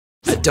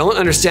don't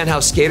understand how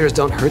skaters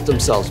don't hurt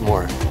themselves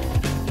more.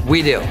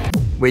 We do.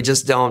 We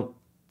just don't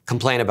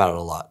complain about it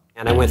a lot.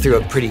 And I went through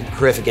a pretty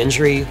horrific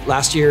injury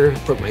last year,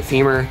 broke my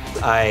femur.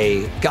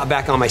 I got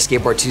back on my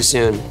skateboard too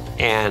soon,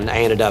 and I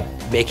ended up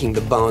making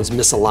the bones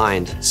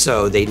misaligned,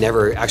 so they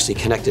never actually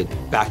connected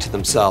back to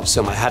themselves.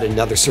 So I had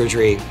another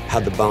surgery,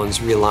 had the bones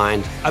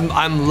realigned.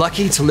 I'm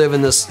lucky to live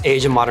in this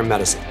age of modern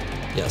medicine,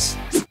 yes.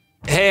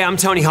 Hey, I'm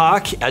Tony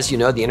Hawk. As you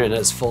know, the internet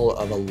is full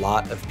of a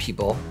lot of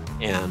people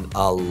and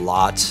a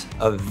lot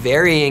of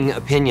varying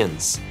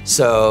opinions.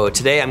 So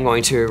today I'm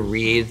going to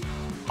read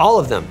all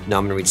of them. No,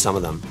 I'm gonna read some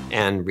of them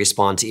and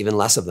respond to even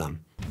less of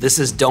them. This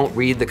is don't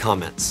read the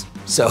comments.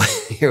 So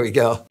here we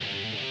go.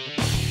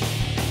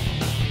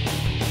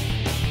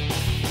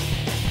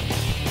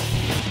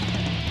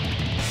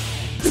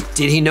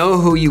 Did he know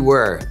who you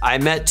were? I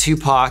met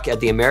Tupac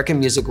at the American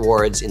Music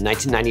Awards in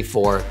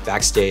 1994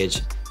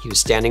 backstage. He was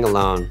standing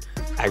alone.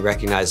 I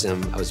recognized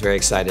him. I was very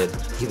excited.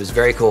 He was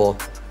very cool,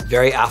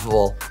 very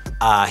affable.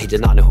 He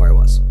did not know who I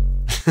was.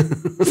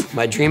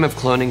 My dream of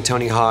cloning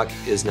Tony Hawk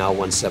is now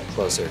one step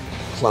closer.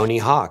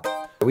 Cloney Hawk.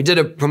 We did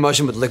a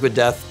promotion with Liquid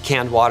Death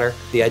canned water.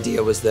 The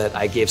idea was that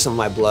I gave some of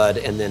my blood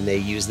and then they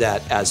used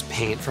that as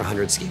paint for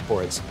 100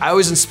 skateboards. I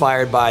was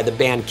inspired by the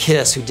band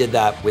Kiss, who did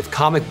that with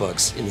comic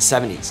books in the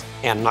 70s.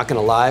 And I'm not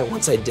gonna lie,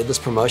 once I did this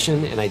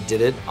promotion and I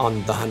did it on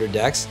the 100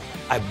 decks,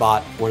 I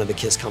bought one of the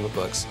Kiss comic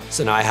books.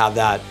 So now I have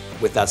that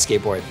with that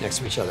skateboard next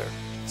to each other.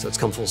 So it's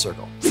come full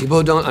circle. People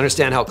who don't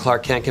understand how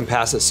Clark Kent can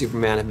pass as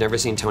Superman have never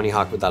seen Tony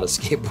Hawk without a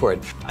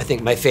skateboard. I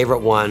think my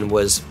favorite one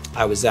was,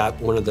 I was at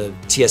one of the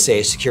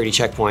TSA security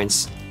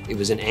checkpoints. It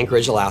was in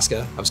Anchorage,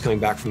 Alaska. I was coming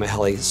back from a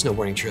heli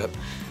snowboarding trip.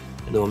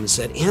 And the woman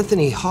said,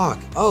 Anthony Hawk,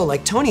 oh,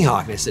 like Tony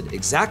Hawk. And I said,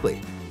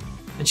 exactly.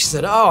 And she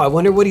said, oh, I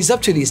wonder what he's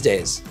up to these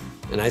days.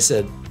 And I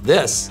said,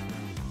 this.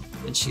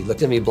 And she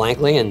looked at me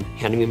blankly and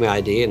handed me my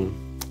ID and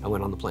I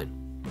went on the plane.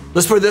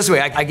 Let's put it this way,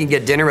 I can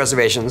get dinner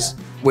reservations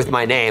with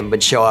my name,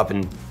 but show up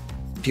and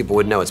people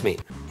would know it's me.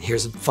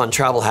 Here's a fun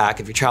travel hack.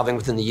 If you're traveling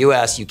within the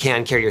US, you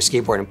can carry your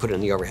skateboard and put it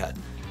in the overhead.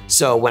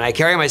 So when I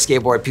carry my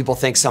skateboard, people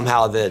think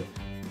somehow that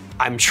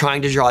I'm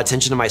trying to draw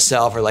attention to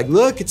myself or like,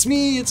 look, it's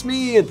me, it's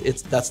me.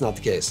 That's not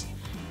the case.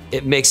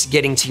 It makes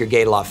getting to your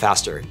gate a lot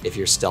faster if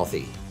you're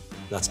stealthy.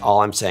 That's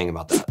all I'm saying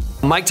about that.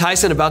 Mike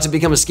Tyson about to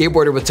become a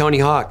skateboarder with Tony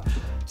Hawk.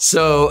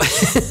 So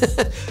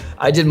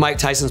I did Mike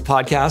Tyson's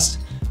podcast.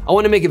 I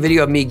want to make a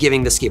video of me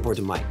giving the skateboard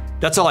to Mike.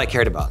 That's all I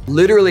cared about.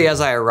 Literally as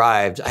I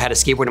arrived, I had a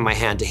skateboard in my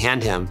hand to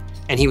hand him,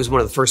 and he was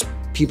one of the first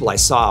people I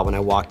saw when I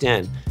walked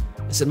in.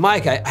 I said,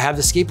 Mike, I have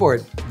the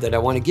skateboard that I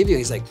want to give you.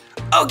 He's like,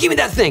 oh, give me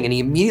that thing. And he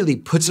immediately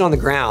puts it on the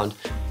ground.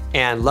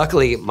 And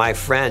luckily, my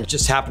friend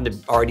just happened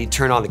to already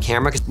turn on the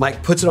camera because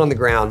Mike puts it on the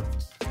ground,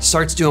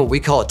 starts doing what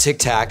we call a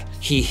tic-tac.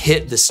 He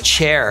hit this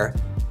chair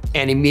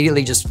and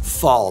immediately just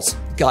falls,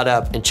 got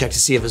up and checked to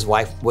see if his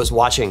wife was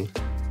watching,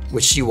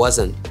 which she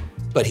wasn't.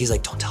 But he's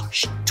like, don't tell her,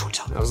 shh, don't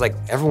tell her. I was like,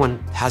 everyone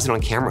has it on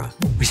camera.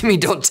 What do you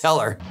mean, don't tell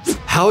her?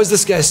 How is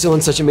this guy still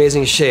in such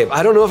amazing shape?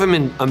 I don't know if I'm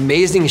in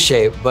amazing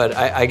shape, but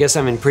I guess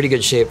I'm in pretty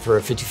good shape for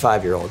a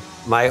 55-year-old.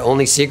 My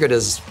only secret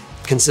is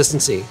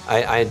consistency.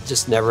 I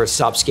just never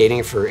stop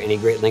skating for any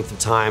great length of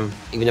time.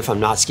 Even if I'm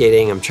not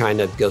skating, I'm trying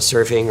to go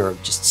surfing or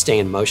just stay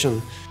in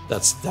motion.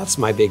 That's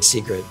my big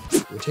secret.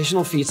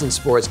 Rotational feats in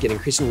sports get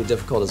increasingly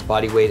difficult as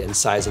body weight and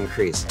size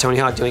increase. Tony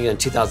Hawk doing it in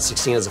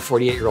 2016 as a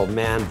 48-year-old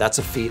man, that's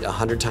a feat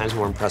 100 times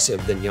more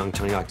impressive than young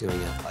Tony Hawk doing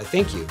it. I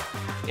thank you.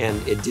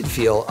 And it did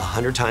feel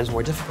 100 times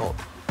more difficult.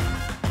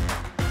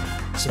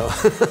 So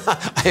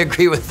I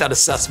agree with that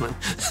assessment.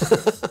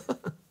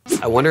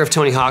 I wonder if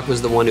Tony Hawk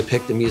was the one who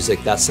picked the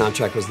music. That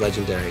soundtrack was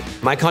legendary.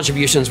 My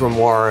contributions were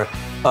more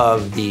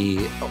of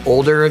the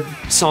older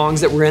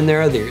songs that were in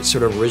there, the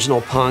sort of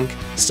original punk,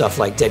 stuff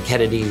like Dead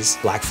Kennedys,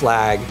 Black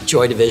Flag,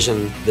 Joy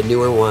Division. The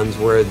newer ones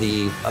were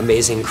the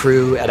amazing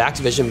crew at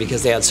Activision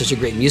because they had such a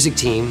great music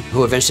team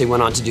who eventually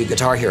went on to do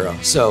Guitar Hero.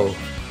 So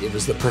it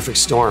was the perfect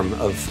storm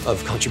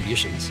of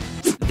contributions.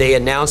 They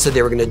announced that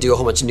they were gonna do a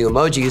whole bunch of new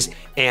emojis,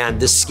 and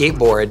this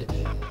skateboard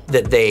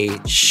that they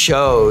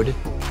showed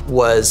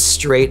was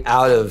straight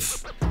out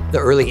of the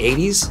early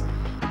 80s.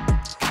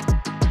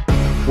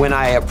 When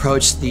I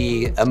approached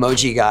the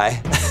emoji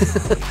guy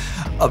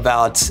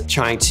about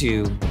trying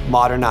to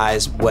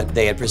modernize what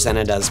they had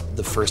presented as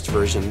the first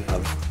version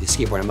of the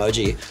skateboard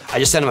emoji, I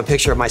just sent him a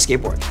picture of my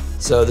skateboard.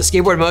 So the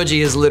skateboard emoji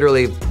is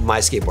literally my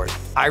skateboard.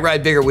 I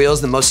ride bigger wheels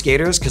than most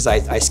skaters because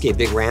I skate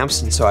big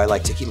ramps, and so I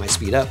like to keep my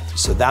speed up.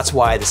 So that's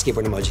why the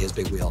skateboard emoji has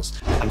big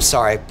wheels. I'm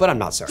sorry, but I'm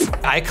not sorry.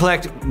 I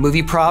collect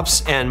movie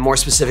props, and more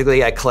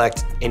specifically, I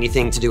collect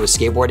anything to do with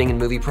skateboarding and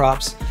movie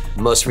props.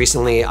 Most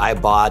recently, I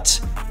bought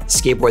a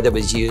skateboard that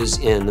was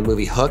used in the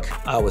movie Hook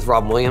with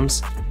Robin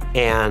Williams,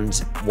 and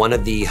one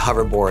of the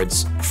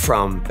hoverboards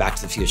from Back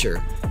to the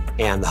Future.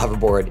 And the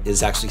hoverboard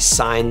is actually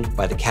signed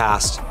by the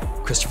cast,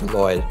 Christopher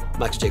Lloyd,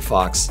 Michael J.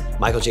 Fox.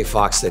 Michael J.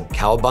 Fox said,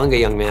 "Cowabunga,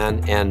 young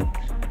man." And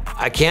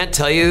I can't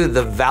tell you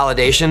the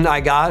validation I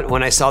got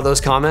when I saw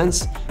those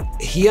comments.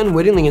 He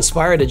unwittingly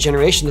inspired a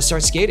generation to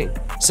start skating.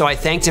 So I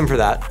thanked him for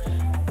that.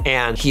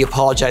 And he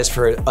apologized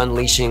for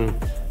unleashing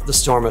the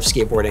storm of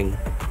skateboarding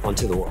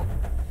onto the world.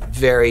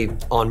 Very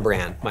on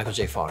brand, Michael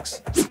J.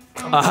 Fox.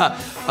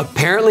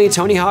 Apparently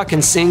Tony Hawk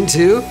can sing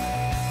too.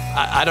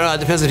 I don't know, it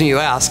depends on who you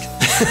ask.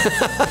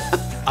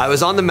 I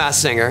was on The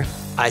Masked Singer.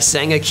 I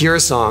sang a Cure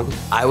song.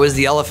 I was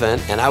the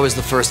elephant, and I was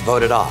the first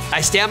voted off.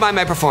 I stand by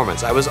my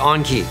performance. I was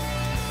on key.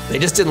 They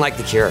just didn't like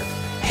the Cure.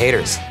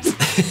 Haters.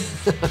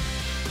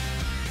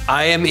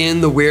 I am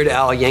in the Weird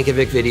Al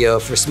Yankovic video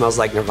for Smells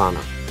Like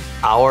Nirvana.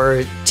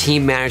 Our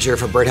team manager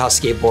for Birdhouse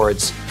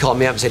Skateboards called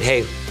me up and said,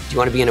 hey, do you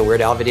want to be in a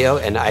Weird Al video?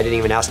 And I didn't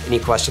even ask any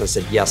questions.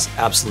 I said, yes,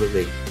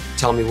 absolutely.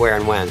 Tell me where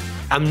and when.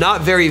 I'm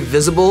not very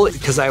visible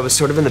because I was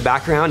sort of in the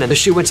background, and the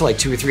shoot went to like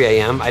 2 or 3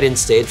 a.m. I didn't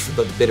stay for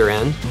the bitter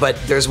end, but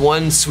there's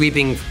one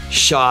sweeping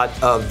shot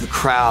of the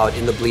crowd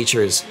in the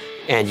bleachers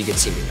and you can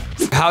see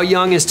me. How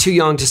young is too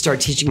young to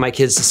start teaching my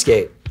kids to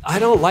skate? I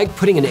don't like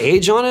putting an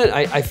age on it.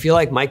 I feel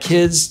like my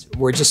kids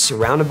were just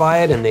surrounded by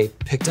it and they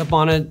picked up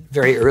on it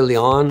very early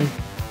on,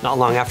 not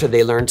long after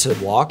they learned to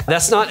walk.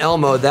 That's not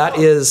Elmo, that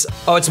is,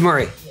 oh, it's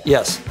Murray,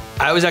 yes.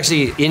 I was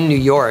actually in New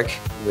York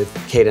with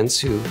Cadence,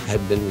 who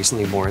had been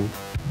recently born.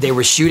 They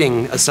were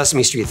shooting a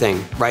Sesame Street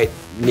thing right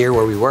near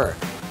where we were.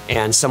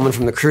 And someone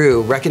from the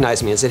crew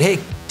recognized me and said, hey,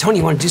 Tony,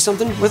 you want to do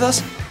something with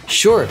us?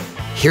 Sure,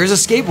 here's a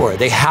skateboard.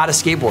 They had a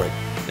skateboard.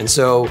 And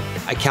so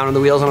I counted the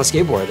wheels on a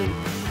skateboard, and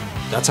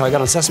that's how I got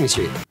on Sesame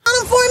Street. Count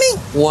them for me.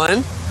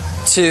 1,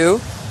 2,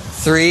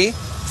 3,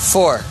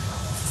 4.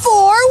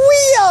 4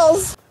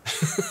 wheels.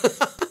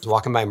 I was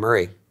walking by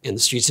Murray in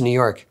the streets of New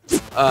York.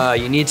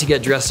 You need to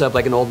get dressed up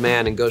like an old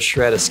man and go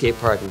shred a skate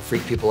park and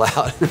freak people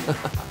out.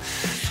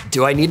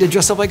 Do I need to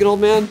dress up like an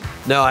old man?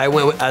 No, I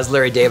went as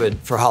Larry David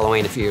for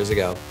Halloween a few years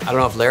ago. I don't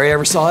know if Larry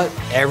ever saw it.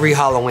 Every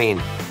Halloween,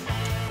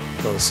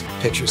 those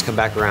pictures come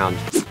back around.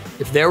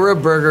 If there were a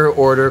burger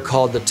order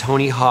called the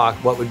Tony Hawk,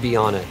 what would be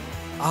on it?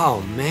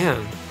 Oh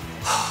man,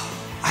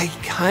 I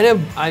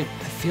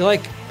feel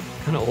like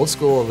kind of old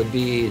school would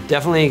be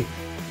definitely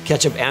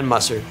ketchup and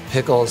mustard,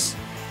 pickles,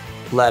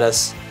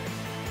 lettuce,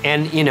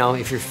 and you know,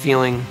 if you're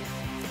feeling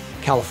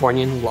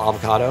Californian, a little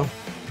avocado.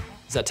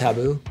 Is that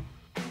taboo?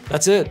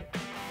 That's it.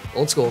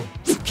 Old school.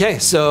 Okay,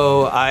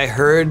 so I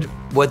heard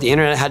what the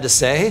internet had to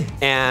say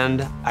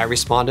and I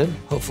responded,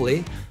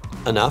 hopefully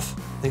enough.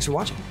 Thanks for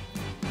watching.